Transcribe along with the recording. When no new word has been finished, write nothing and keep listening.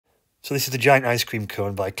So this is the giant ice cream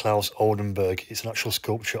cone by Claes Oldenberg. It's an actual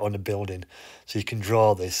sculpture on a building. So you can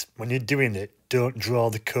draw this. When you're doing it, don't draw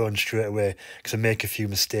the cone straight away because I make a few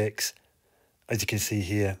mistakes, as you can see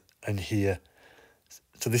here and here.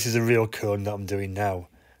 So this is a real cone that I'm doing now.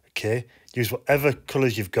 Okay, use whatever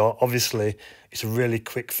colours you've got. Obviously, it's a really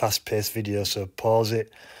quick, fast-paced video, so pause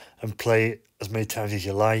it and play it as many times as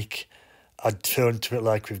you like. Add tone to it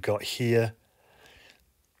like we've got here.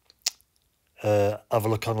 Have a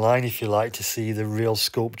look online if you like to see the real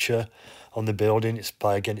sculpture on the building. It's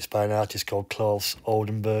by an artist called Claes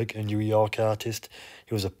Oldenberg, a New York artist.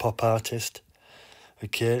 He was a pop artist.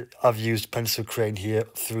 Okay, I've used pencil crane here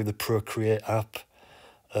through the Procreate app.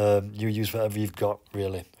 You use whatever you've got,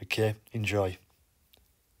 really. Okay, enjoy.